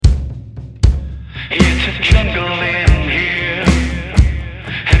jungle in here,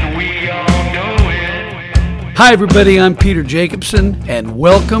 and we all know it. Hi, everybody. I'm Peter Jacobson, and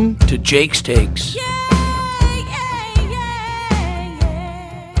welcome to Jake's Takes.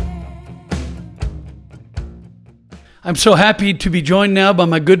 I'm so happy to be joined now by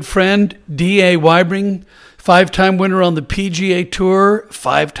my good friend, D.A. Weibring, 5-time winner on the PGA Tour,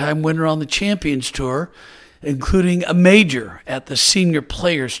 5-time winner on the Champions Tour, including a major at the Senior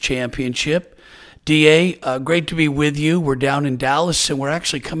Players Championship. D.A., great to be with you. We're down in Dallas, and we're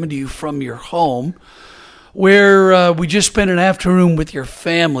actually coming to you from your home, where we just spent an afternoon with your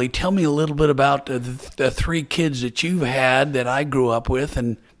family. Tell me a little bit about the three kids that you've had that I grew up with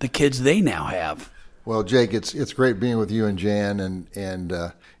and the kids they now have. Well, Jake, it's great being with you and Jan, and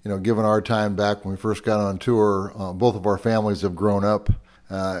given our time back when we first got on tour, both of our families have grown up.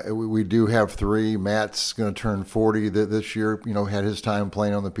 We do have three. Matt's going to turn 40 this year. Had his time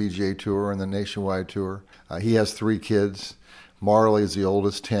playing on the PGA Tour and the Nationwide Tour. He has three kids. Marley is the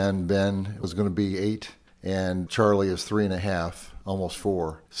oldest, 10. Ben was going to be 8, and Charlie is 3.5. Almost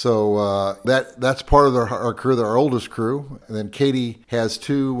 4. So that's part of our crew, our oldest crew. And then Katie has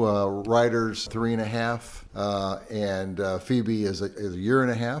 2 riders, 3.5, and Phoebe is a year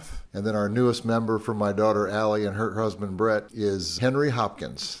and a half. And then our newest member from my daughter Allie and her husband Brett is Henry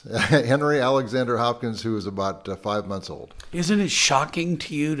Hopkins, Henry Alexander Hopkins, who is about 5 months old. Isn't it shocking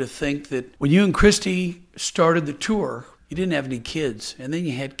to you to think that when you and Christy started the tour, you didn't have any kids, and then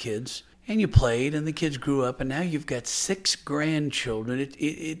you had kids? And you played, and the kids grew up, and now you've got 6 grandchildren.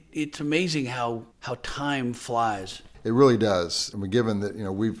 It's amazing how time flies. It really does. I mean, given that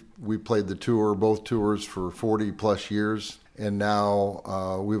we've played the tour, both tours, for 40 plus years, and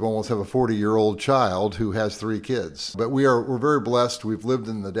now we've almost have a 40-year-old child who has 3 kids. But we're very blessed. We've lived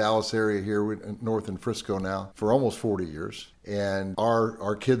in the Dallas area here, north in Frisco now, for almost 40 years. And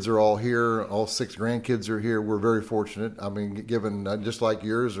our kids are all here. All 6 grandkids are here. We're very fortunate. I mean, given just like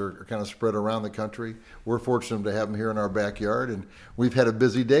yours are kind of spread around the country, we're fortunate to have them here in our backyard, and we've had a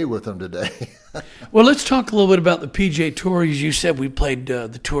busy day with them today. Well, let's talk a little bit about the PGA Tour. As you said, we played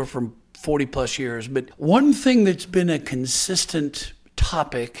the tour for 40 plus years. But one thing that's been a consistent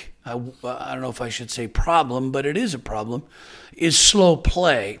topic, I don't know if I should say problem, but it is a problem, is slow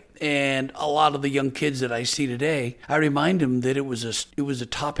play. And a lot of the young kids that I see today, I remind them that it was a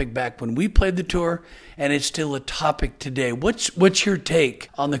topic back when we played the tour, and it's still a topic today. What's your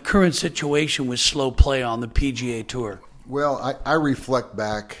take on the current situation with slow play on the PGA Tour? Well, I reflect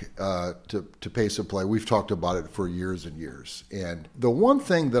back to pace of play. We've talked about it for years and years. And the one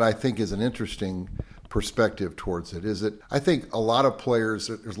thing that I think is an interesting perspective towards it is that I think a lot of players,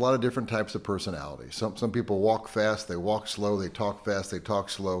 there's a lot of different types of personalities. Some people walk fast, they walk slow, they talk fast, they talk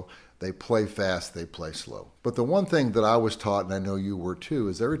slow, they play fast, they play slow. But the one thing that I was taught, and I know you were too,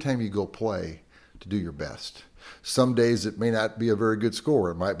 is every time you go play, to do your best. Some days it may not be a very good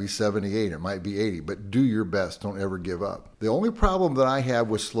score. It might be 78, it might be 80, but do your best. Don't ever give up. The only problem that I have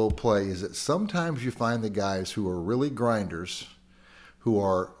with slow play is that sometimes you find the guys who are really grinders, who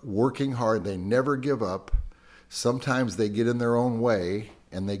are working hard, they never give up. Sometimes they get in their own way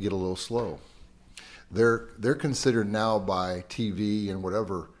and they get a little slow. They're considered now by TV and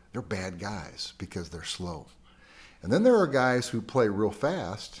whatever, they're bad guys because they're slow. And then there are guys who play real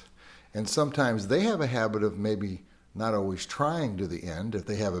fast, and sometimes they have a habit of maybe not always trying to the end. If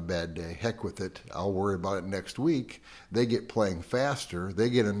they have a bad day, heck with it, I'll worry about it next week. They get playing faster. They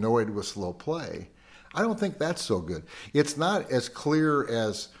get annoyed with slow play. I don't think that's so good. It's not as clear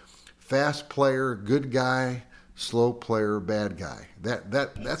as fast player, good guy, slow player, bad guy.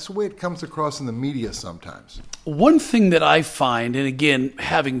 That's the way it comes across in the media sometimes. One thing that I find, and again,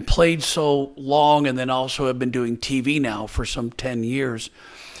 having played so long and then also have been doing TV now for some 10 years,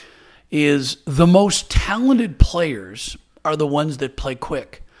 is the most talented players are the ones that play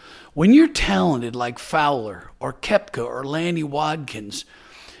quick. When you're talented like Fowler or Koepka or Lanny Wadkins,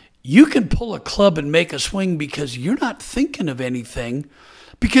 you can pull a club and make a swing because you're not thinking of anything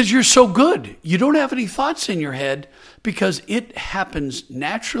because you're so good. You don't have any thoughts in your head because it happens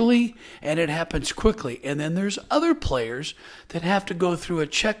naturally and it happens quickly. And then there's other players that have to go through a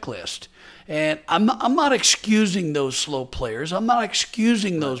checklist. And I'm not excusing those slow players. I'm not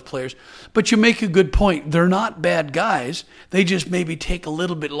excusing those players. But you make a good point. They're not bad guys. They just maybe take a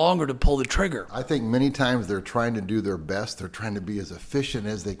little bit longer to pull the trigger. I think many times they're trying to do their best. They're trying to be as efficient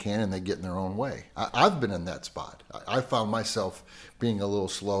as they can, and they get in their own way. I've been in that spot. I found myself being a little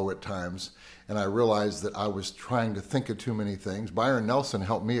slow at times, and I realized that I was trying to think of too many things. Byron Nelson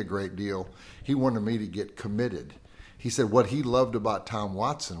helped me a great deal. He wanted me to get committed. He said what he loved about Tom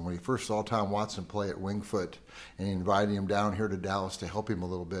Watson, when he first saw Tom Watson play at Wingfoot and he invited him down here to Dallas to help him a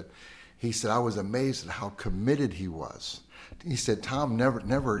little bit, he said, I was amazed at how committed he was. He said, Tom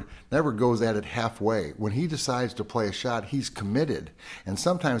never goes at it halfway. When he decides to play a shot, he's committed. And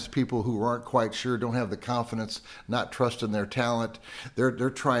sometimes people who aren't quite sure, don't have the confidence, not trusting their talent, they're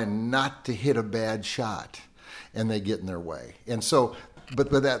trying not to hit a bad shot, and they get in their way. And so,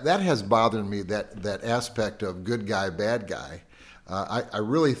 but that has bothered me, that aspect of good guy, bad guy. I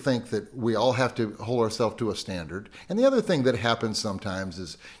really think that we all have to hold ourselves to a standard. And the other thing that happens sometimes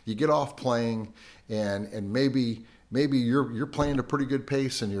is you get off playing, and maybe you're playing at a pretty good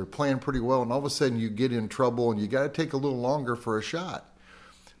pace and you're playing pretty well, and all of a sudden you get in trouble and you got to take a little longer for a shot.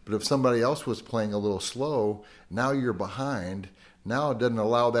 But if somebody else was playing a little slow, now you're behind. Now it doesn't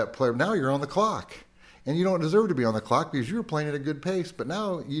allow that player. Now you're on the clock, and you don't deserve to be on the clock because you were playing at a good pace. But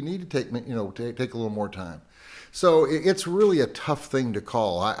now you need to take a little more time. So it's really a tough thing to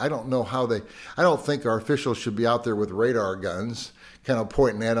call. I don't know how I don't think our officials should be out there with radar guns, kind of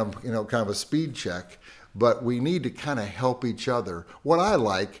pointing at them, kind of a speed check. But we need to kind of help each other. What I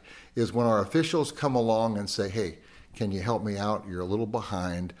like is when our officials come along and say, hey, can you help me out? You're a little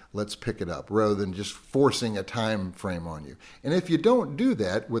behind. Let's pick it up, rather than just forcing a time frame on you. And if you don't do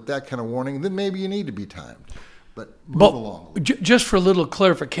that with that kind of warning, then maybe you need to be timed. But move along. Just for a little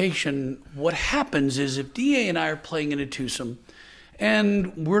clarification, what happens is if DA and I are playing in a twosome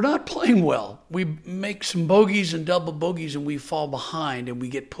and we're not playing well, we make some bogeys and double bogeys and we fall behind and we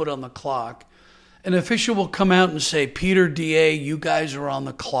get put on the clock, an official will come out and say, Peter, DA, you guys are on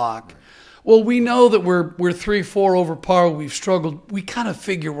the clock. Well, we know that we're 3-4 over par. We've struggled. We kind of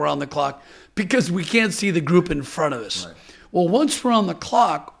figure we're on the clock because we can't see the group in front of us. Right. Well, once we're on the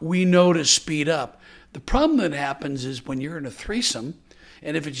clock, we know to speed up. The problem that happens is when you're in a threesome,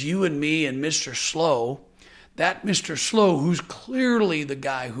 and if it's you and me and Mr. Slow, that Mr. Slow, who's clearly the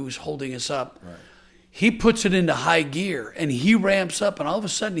guy who's holding us up, right, he puts it into high gear, and he ramps up, and all of a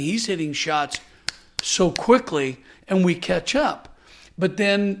sudden he's hitting shots so quickly, and we catch up. But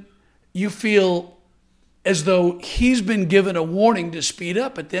then you feel as though he's been given a warning to speed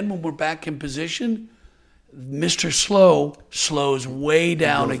up, but then when we're back in position, Mr. Slow slows way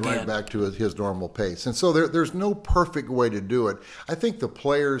down again. Right back to his normal pace. And so there's no perfect way to do it. I think the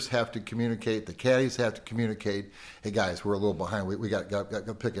players have to communicate, the caddies have to communicate, hey guys, we're a little behind, we got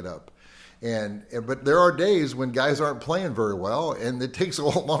to pick it up. But there are days when guys aren't playing very well, and it takes a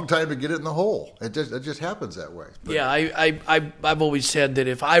long time to get it in the hole. It just happens that way. But yeah, I've always said that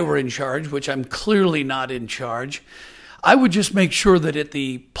if I were in charge, which I'm clearly not in charge, I would just make sure that at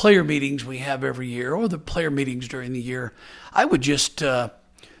the player meetings we have every year, or the player meetings during the year, I would just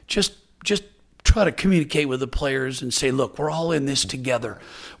try to communicate with the players and say, look, we're all in this together.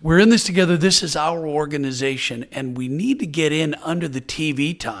 We're in this together. This is our organization, and we need to get in under the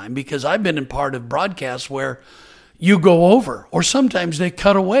TV time, because I've been in part of broadcasts where you go over, or sometimes they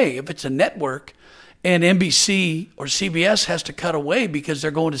cut away. If it's a network and NBC or CBS has to cut away because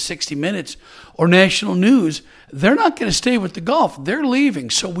they're going to 60 Minutes or national news, they're not going to stay with the golf. They're leaving.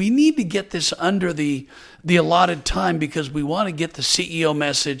 So we need to get this under the allotted time, because we want to get the CEO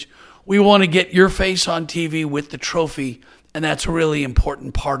message. We want to get your face on TV with the trophy, and that's a really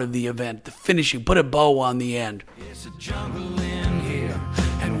important part of the event, the finishing. Put a bow on the end. It's a jungle in here,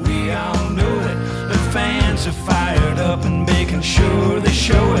 and we all know it. The fans are fired up and making sure they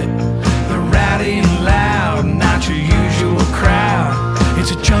show it. They're rowdy and loud, not your usual crowd. It's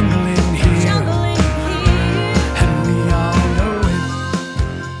a jungle in here, and we all know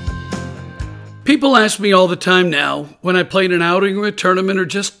it. People ask me all the time now, when I play in an outing or a tournament or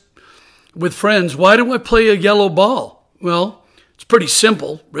just with friends, why do I play a yellow ball? Well, it's pretty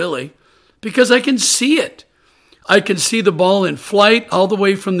simple, really, because I can see it. I can see the ball in flight all the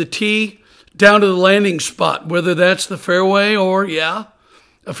way from the tee down to the landing spot, whether that's the fairway or,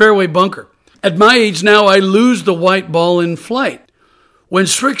 a fairway bunker. At my age now, I lose the white ball in flight. When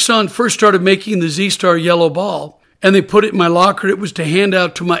Strixon first started making the Z-Star yellow ball, and they put it in my locker, it was to hand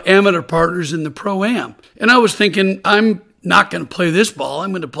out to my amateur partners in the Pro-Am. And I was thinking, I'm not going to play this ball. I'm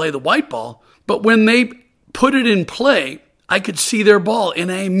going to play the white ball. But when they put it in play, I could see their ball.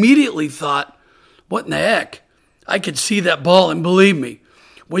 And I immediately thought, what in the heck? I could see that ball. And believe me,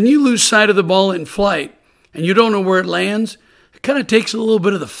 when you lose sight of the ball in flight and you don't know where it lands, it kind of takes a little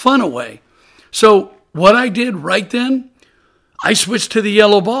bit of the fun away. So what I did right then, I switched to the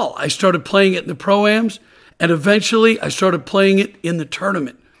yellow ball. I started playing it in the Pro-Ams, and eventually I started playing it in the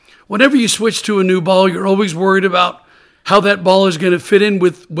tournament. Whenever you switch to a new ball, you're always worried about how that ball is going to fit in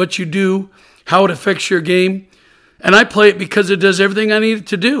with what you do, how it affects your game. And I play it because it does everything I need it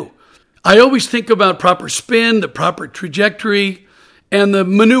to do. I always think about proper spin, the proper trajectory, and the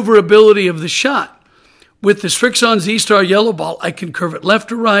maneuverability of the shot. With the Strixon Z-Star yellow ball, I can curve it left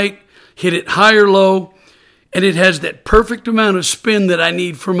to right, hit it high or low, and it has that perfect amount of spin that I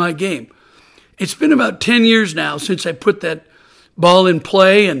need for my game. It's been about 10 years now since I put that ball in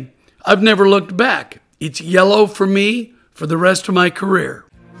play, and I've never looked back. It's yellow for me for the rest of my career.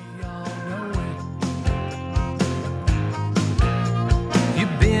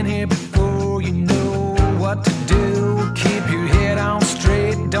 You've been here before, you know what to do. Keep your head on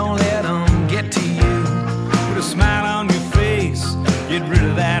straight, don't let them get to you. Put a smile on your face, get rid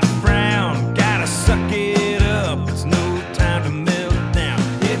of that frown. Gotta suck it up, it's no time to melt down.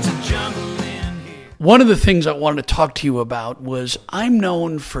 It's a jungle in here. One of the things I wanted to talk to you about was I'm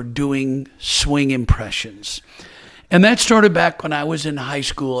known for doing swing impressions. And that started back when I was in high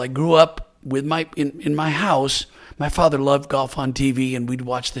school. I grew up with in my house. My father loved golf on TV, and we'd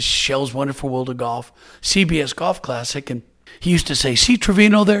watch the Shell's Wonderful World of Golf, CBS Golf Classic, and he used to say, see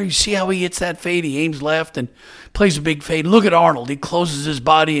Trevino there? You see how he hits that fade? He aims left and plays a big fade. Look at Arnold. He closes his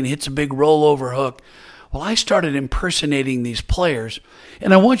body and hits a big rollover hook. Well, I started impersonating these players,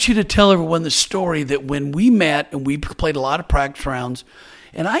 and I want you to tell everyone the story that when we met and we played a lot of practice rounds,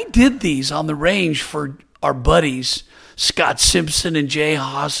 and I did these on the range for our buddies, Scott Simpson and Jay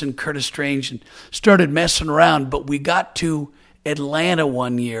Haas and Curtis Strange, and started messing around. But we got to Atlanta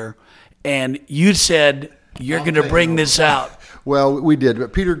one year, and you said, you're going to bring this out. Well, we did.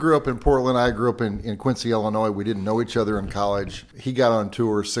 But Peter grew up in Portland. I grew up in Quincy, Illinois. We didn't know each other in college. He got on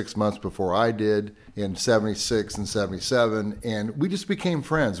tour 6 months before I did in 76 and 77, and we just became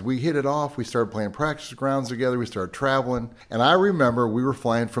friends. We hit it off. We started playing practice grounds together. We started traveling. And I remember we were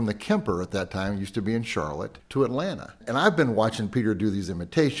flying from the Kemper at that time, used to be in Charlotte, to Atlanta. And I've been watching Peter do these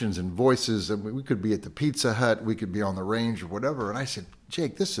imitations and voices. And we could be at the Pizza Hut. We could be on the range or whatever. And I said,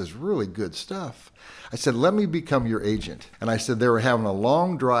 Jake, this is really good stuff. I said, let me become your agent. And I said they were having a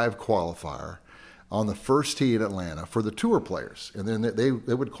long drive qualifier on the first tee in Atlanta for the tour players. And then they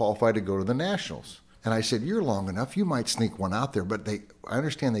would qualify to go to the Nationals. And I said, you're long enough. You might sneak one out there, but I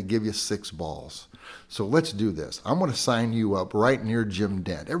understand they give you 6 balls. So let's do this. I'm going to sign you up right near Jim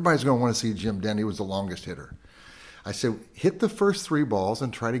Dent. Everybody's going to want to see Jim Dent. He was the longest hitter. I said, hit the first 3 balls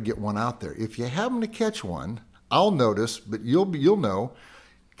and try to get one out there. If you happen to catch one, I'll notice, but you'll know.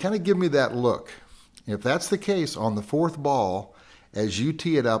 Kind of give me that look. If that's the case, on the 4th ball, as you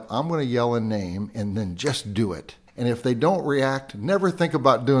tee it up, I'm going to yell a name and then just do it. And if they don't react, never think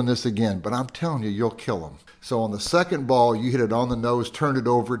about doing this again. But I'm telling you, you'll kill them. So on the 2nd ball, you hit it on the nose, turned it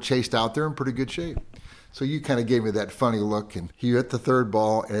over, chased out there in pretty good shape. So you kind of gave me that funny look. And you hit the 3rd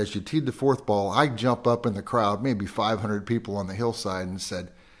ball, and as you teed the 4th ball, I jump up in the crowd, maybe 500 people on the hillside, and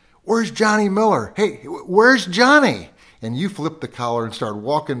said, where's Johnny Miller? Hey, where's Johnny? And you flipped the collar and started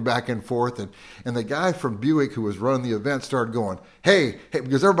walking back and forth. And the guy from Buick who was running the event started going, hey,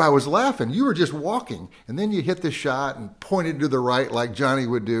 because everybody was laughing. You were just walking. And then you hit the shot and pointed to the right like Johnny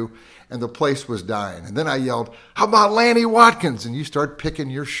would do. And the place was dying. And then I yelled, how about Lanny Watkins? And you started picking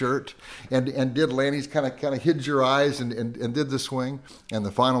your shirt and did Lanny's, kind of hid your eyes and did the swing. And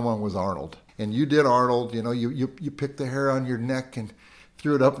the final one was Arnold. And you did Arnold. You know, you picked the hair on your neck and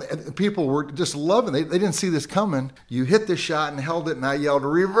threw it up, and people were just loving it. They didn't see this coming. You hit the shot and held it, and I yelled,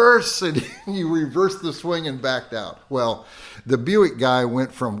 reverse, and you reversed the swing and backed out. Well, the Buick guy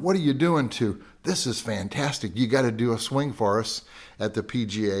went from, what are you doing, to, this is fantastic. You got to do a swing for us at the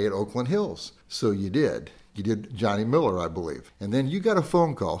PGA at Oakland Hills. So you did. You did Johnny Miller, I believe. And then you got a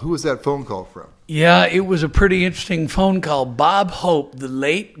phone call. Who was that phone call from? Yeah, it was a pretty interesting phone call. Bob Hope, the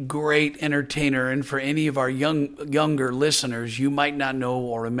late, great entertainer, and for any of our younger listeners, you might not know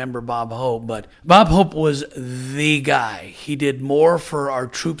or remember Bob Hope, but Bob Hope was the guy. He did more for our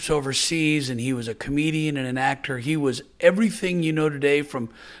troops overseas, and he was a comedian and an actor. He was everything you know today, from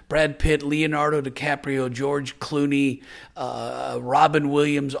Brad Pitt, Leonardo DiCaprio, George Clooney, Robin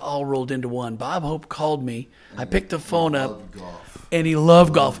Williams, all rolled into one. Bob Hope called me. I picked the phone up. And he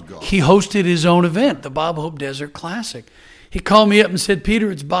loved golf. He hosted his own event, the Bob Hope Desert Classic. He called me up and said,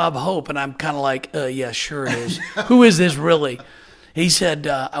 Peter, it's Bob Hope. And I'm kind of like, yeah, sure it is. Who is this really? He said,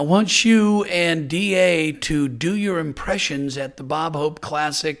 I want you and DA to do your impressions at the Bob Hope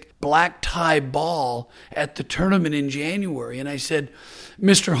Classic black tie ball at the tournament in January. And I said,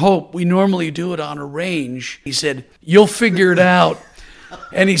 Mr. Hope, we normally do it on a range. He said, you'll figure it out.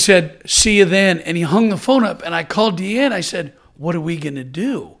 And he said, see you then. And he hung the phone up. And I called DA and I said, what are we going to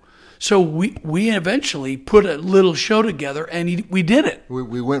do? So we eventually put a little show together, and we did it.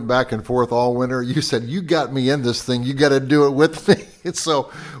 We went back and forth all winter. You said, you got me in this thing. You got to do it with me. And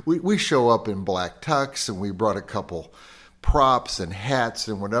so we show up in black tux, and we brought a couple props and hats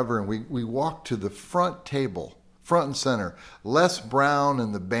and whatever, and we walked to the front table, front and center. Les Brown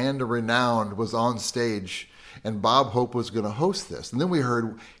and the Band of Renown was on stage. And Bob Hope was going to host this. And then we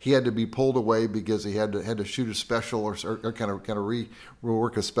heard he had to be pulled away because he had to shoot a special or kind of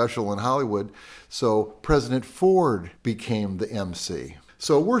rework a special in Hollywood. So President Ford became the MC.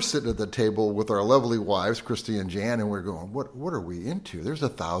 So we're sitting at the table with our lovely wives, Christy and Jan, and we're going, what are we into? There's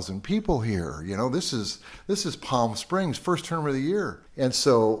 1,000 people here. This is Palm Springs, first term of the year. And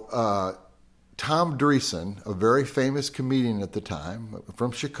so Tom Dreesen, a very famous comedian at the time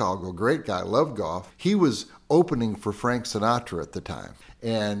from Chicago, great guy, loved golf. He was opening for Frank Sinatra at the time.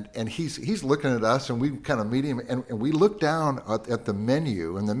 And he's looking at us, and we kind of meet him, and we look down at the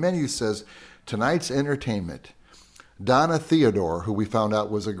menu, and the menu says, tonight's entertainment, Donna Theodore, who we found out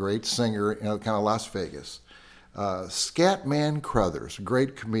was a great singer in kind of Las Vegas, Scatman Crothers,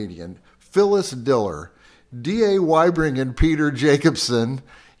 great comedian, Phyllis Diller, D.A. Weibring and Peter Jacobson,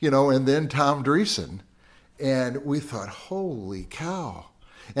 and then Tom Dreesen. And we thought, holy cow.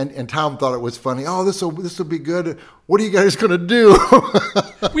 And Tom thought it was funny. Oh, this will be good. What are you guys going to do?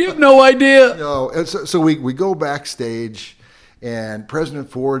 We have no idea. No. And so we go backstage, and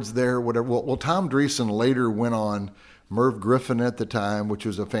President Ford's there, whatever. Well, Tom Dreesen later went on Merv Griffin at the time, which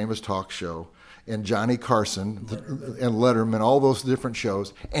was a famous talk show, and Johnny Carson and Letterman, all those different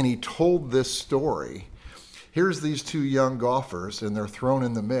shows. And he told this story. Here's these two young golfers, and they're thrown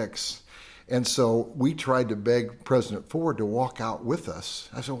in the mix. And so we tried to beg President Ford to walk out with us.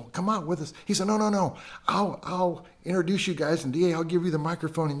 I said, well, come out with us. He said, no. I'll introduce you guys, and DA, I'll give you the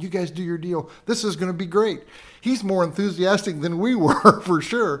microphone, and you guys do your deal. This is going to be great. He's more enthusiastic than we were, for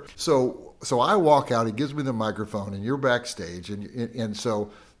sure. So I walk out, he gives me the microphone, and you're backstage. And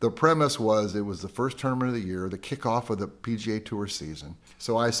so the premise was it was the first tournament of the year, the kickoff of the PGA Tour season.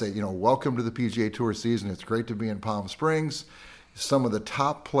 So I say, welcome to the PGA Tour season. It's great to be in Palm Springs. Some of the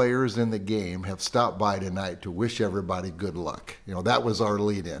top players in the game have stopped by tonight to wish everybody good luck. That was our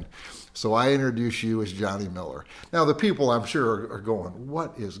lead-in. So I introduce you as Johnny Miller. Now, the people, I'm sure, are going,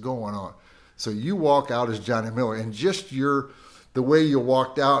 what is going on? So you walk out as Johnny Miller, and just the way you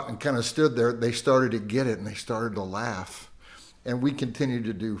walked out and kind of stood there, they started to get it, and they started to laugh. And we continued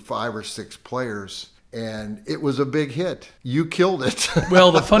to do 5 or 6 players, and it was a big hit. You killed it.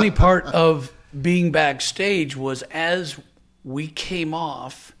 Well, the funny part of being backstage was as we came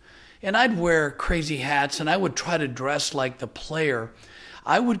off, and I'd wear crazy hats, and I would try to dress like the player.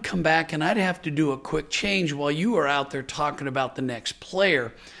 I would come back, and I'd have to do a quick change while you were out there talking about the next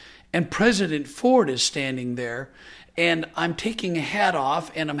player. And President Ford is standing there, and I'm taking a hat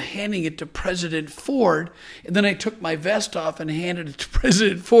off, and I'm handing it to President Ford. And then I took my vest off and handed it to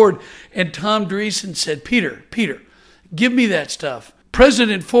President Ford. And Tom Dreesen said, Peter, give me that stuff.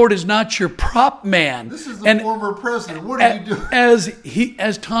 President Ford is not your prop man. This is the former president. What are you doing?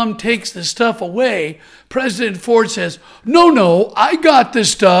 As Tom takes the stuff away, President Ford says, No, I got the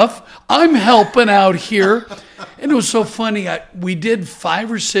stuff. I'm helping out here. And it was so funny. We did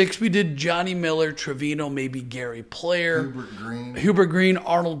 5 or 6. We did Johnny Miller, Trevino, maybe Gary Player, Hubert Green,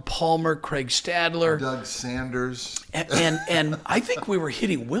 Arnold Palmer, Craig Stadler, Doug Sanders. And I think we were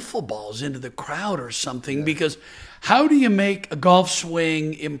hitting wiffle balls into the crowd or something, because how do you make a golf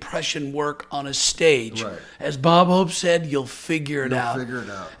swing impression work on a stage? Right. As Bob Hope said, you'll figure it out.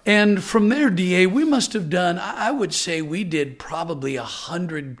 And from there, DA, we must have done, I would say we did probably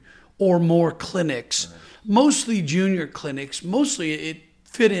 100 or more clinics, mostly junior clinics. Mostly it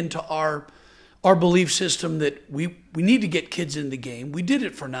fit into our belief system that we need to get kids in the game. We did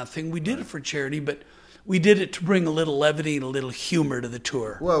it for nothing. We did it for charity, but we did it to bring a little levity and a little humor to the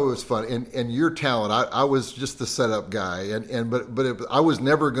tour. Well, it was fun, and your talent. I was just the setup guy, but I was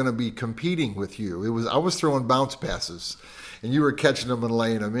never going to be competing with you. I was throwing bounce passes, and you were catching them and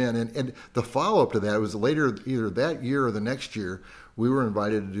laying them in. And the follow up to that was later, either that year or the next year, we were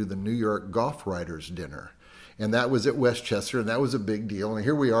invited to do the New York Golf Writers Dinner. And that was at Westchester, and that was a big deal. And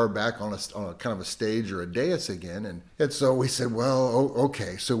here we are back on a kind of a stage or a dais again. And so we said, well,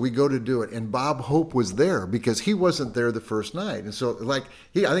 okay. So we go to do it. And Bob Hope was there because he wasn't there the first night. And so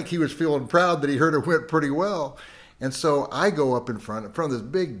I think he was feeling proud that he heard it went pretty well. And so I go up in front of this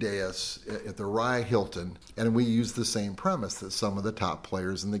big dais at the Rye Hilton, and we use the same premise that some of the top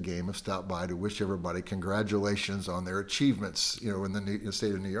players in the game have stopped by to wish everybody congratulations on their achievements, in the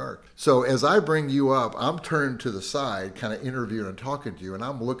state of New York. So as I bring you up, I'm turned to the side, kind of interviewing and talking to you, and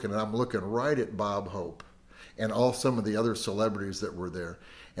I'm looking right at Bob Hope. and some of the other celebrities that were there.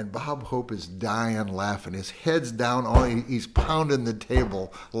 And Bob Hope is dying laughing. His head's down, he's pounding the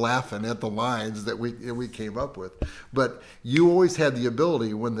table laughing at the lines that we came up with. But you always had the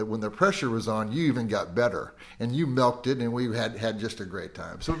ability, when the pressure was on, you even got better. And you milked it, and we had just a great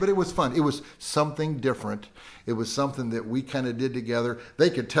time. But it was fun. It was something different. It was something that we kind of did together. They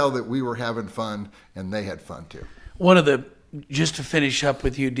could tell that we were having fun, and they had fun too. Just to finish up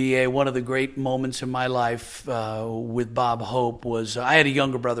with you, D.A., one of the great moments in my life with Bob Hope was I had a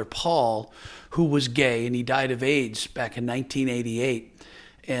younger brother, Paul, who was gay, and he died of AIDS back in 1988.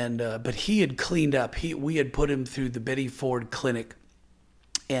 But he had cleaned up. We had put him through the Betty Ford Clinic,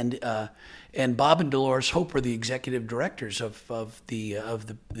 and Bob and Dolores Hope were the executive directors of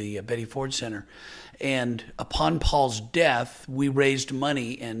the Betty Ford Center. And upon Paul's death, we raised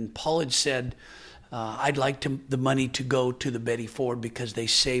money, and Paul had said, I'd like the money to go to the Betty Ford because they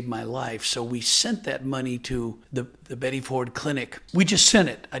saved my life. So we sent that money to the Betty Ford Clinic. We just sent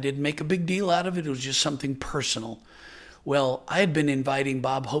it. I didn't make a big deal out of it. It was just something personal. Well, I had been inviting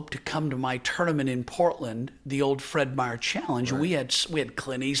Bob Hope to come to my tournament in Portland, the old Fred Meyer Challenge. Right. We had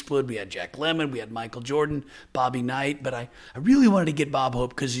Clint Eastwood, we had Jack Lemmon, we had Michael Jordan, Bobby Knight. But I really wanted to get Bob Hope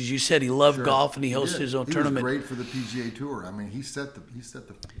because, as you said, he loved golf and he hosted his own tournament. He was great for the PGA Tour. I mean, he set the.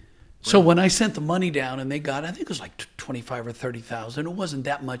 So when I sent the money down and they got, I think it was like $25,000 or $30,000. It wasn't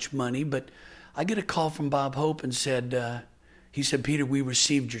that much money, but I get a call from Bob Hope and he said, Peter, we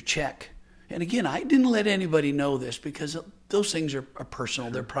received your check. And again, I didn't let anybody know this because those things are personal,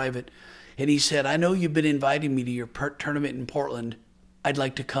 sure. They're private. And he said, I know you've been inviting me to your tournament in Portland. I'd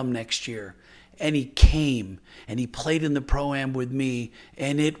like to come next year. And he came and he played in the Pro-Am with me,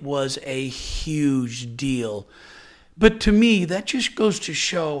 and it was a huge deal. But to me, that just goes to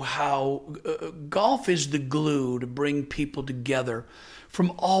show how golf is the glue to bring people together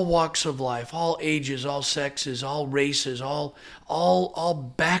from all walks of life, all ages, all sexes, all races, all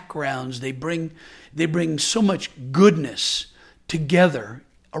backgrounds. They bring so much goodness together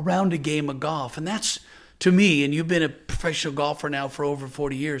around a game of golf. And that's, to me, and you've been a professional golfer now for over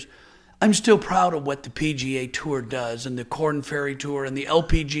 40 years, I'm still proud of what the PGA Tour does, and the Korn Ferry Tour and the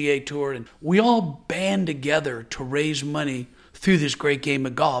LPGA Tour. And we all band together to raise money through this great game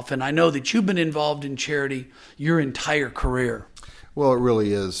of golf. And I know that you've been involved in charity your entire career. Well, it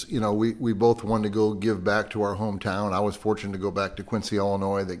really is. You know, we both wanted to go give back to our hometown. I was fortunate to go back to Quincy,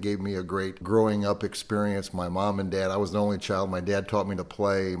 Illinois. That gave me a great growing up experience. My mom and dad, I was the only child. My dad taught me to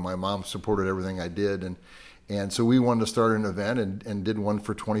play. My mom supported everything I did. And so we wanted to start an event and did one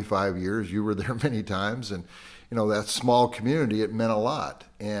for 25 years. You were there many times. And, you know, that small community, it meant a lot.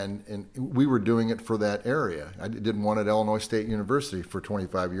 And we were doing it for that area. I did one at Illinois State University for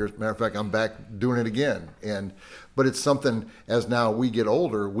 25 years. Matter of fact, I'm back doing it again. But it's something, as now we get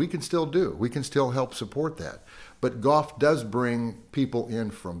older, we can still do. We can still help support that. But golf does bring people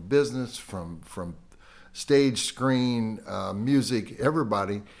in from business, from stage, screen, music,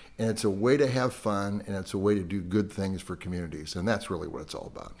 everybody. And it's a way to have fun, and it's a way to do good things for communities. And that's really what it's all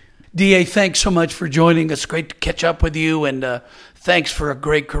about. D.A., thanks so much for joining us. Great to catch up with you, and thanks for a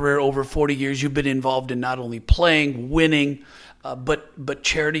great career over 40 years. You've been involved in not only playing, winning, but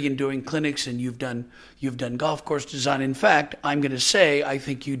charity and doing clinics, and you've done golf course design. In fact, I'm going to say I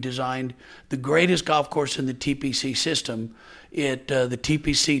think you designed the greatest golf course in the TPC system at the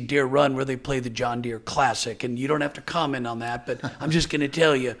TPC Deer Run, where they play the John Deere Classic. And you don't have to comment on that, but I'm just going to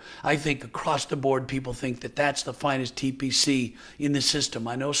tell you, I think across the board people think that that's the finest TPC in the system.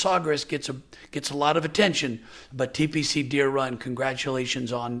 I know Sawgrass gets a lot of attention, but TPC Deer Run,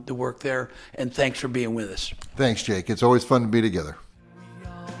 congratulations on the work there, and thanks for being with us. Thanks, Jake. It's always fun to be together.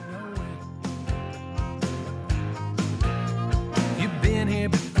 You've been here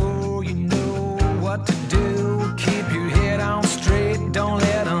before, you know what to do. Keep your head on straight, don't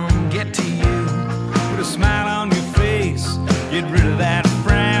let them get to you. Put a smile on your face, get rid of that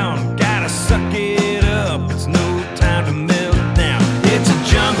frown. Gotta suck it up, it's no time to melt down. It's a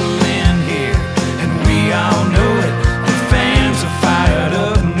jungle in here, and we all know it. The fans are fired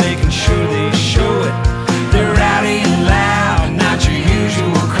up, making sure they show it. They're rowdy and loud, not your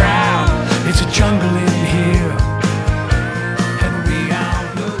usual crowd. It's a jungle in here, and we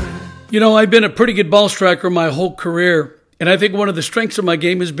all know it. You know, I've been a pretty good ball striker my whole career, and I think one of the strengths of my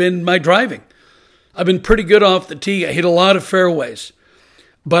game has been my driving. I've been pretty good off the tee. I hit a lot of fairways.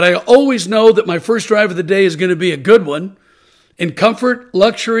 But I always know that my first drive of the day is going to be a good one in comfort,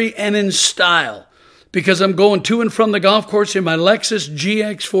 luxury, and in style, because I'm going to and from the golf course in my Lexus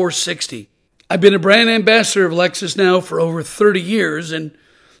GX 460. I've been a brand ambassador of Lexus now for over 30 years, and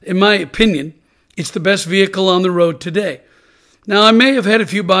in my opinion, it's the best vehicle on the road today. Now, I may have had a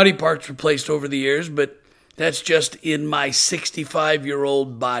few body parts replaced over the years, but That's just in my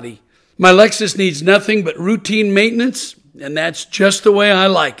 65-year-old body. My Lexus needs nothing but routine maintenance, and that's just the way I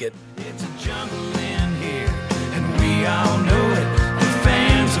like it. It's a jungle in here, and we all know it. The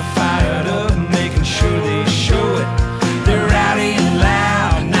fans are fired up, making sure they show it. They're rowdy and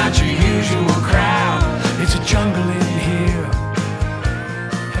loud, not your usual crowd. It's a jungle in here,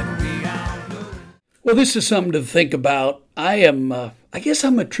 and we all know it. Well, this is something to think about. I guess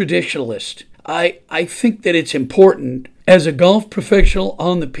I'm a traditionalist. I think that it's important as a golf professional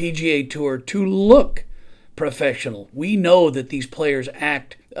on the PGA Tour to look professional. We know that these players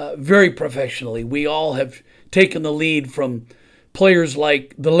act very professionally. We all have taken the lead from players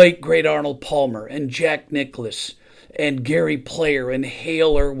like the late great Arnold Palmer and Jack Nicklaus and Gary Player and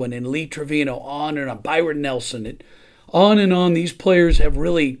Hale Irwin and Lee Trevino, on and on, Byron Nelson, and on. These players have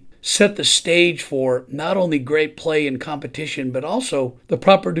really set the stage for not only great play and competition, but also the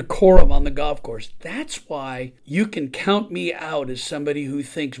proper decorum on the golf course. That's why you can count me out as somebody who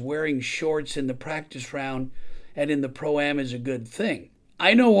thinks wearing shorts in the practice round and in the Pro-Am is a good thing.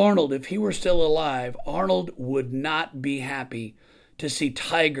 I know Arnold, if he were still alive, Arnold would not be happy to see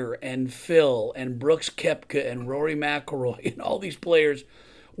Tiger and Phil and Brooks Koepka and Rory McIlroy and all these players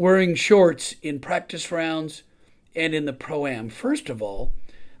wearing shorts in practice rounds and in the Pro-Am. First of all,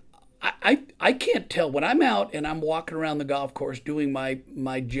 I can't tell. When I'm out and I'm walking around the golf course doing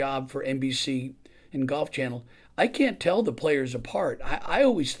my job for NBC and Golf Channel, I can't tell the players apart. I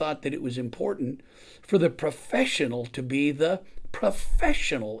always thought that it was important for the professional to be the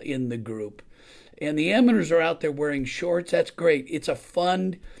professional in the group. And the amateurs are out there wearing shorts. That's great. It's a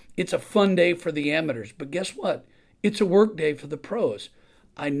fun day for the amateurs. But guess what? It's a work day for the pros.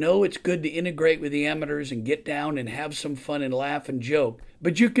 I know it's good to integrate with the amateurs and get down and have some fun and laugh and joke,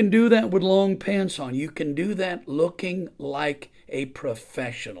 but you can do that with long pants on. You can do that looking like a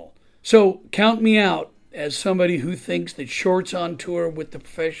professional. So count me out as somebody who thinks that shorts on tour with the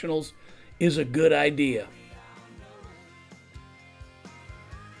professionals is a good idea.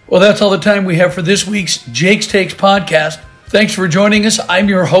 Well, that's all the time we have for this week's Jake's Takes podcast. Thanks for joining us. I'm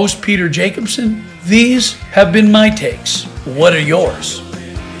your host, Peter Jacobson. These have been my takes. What are yours?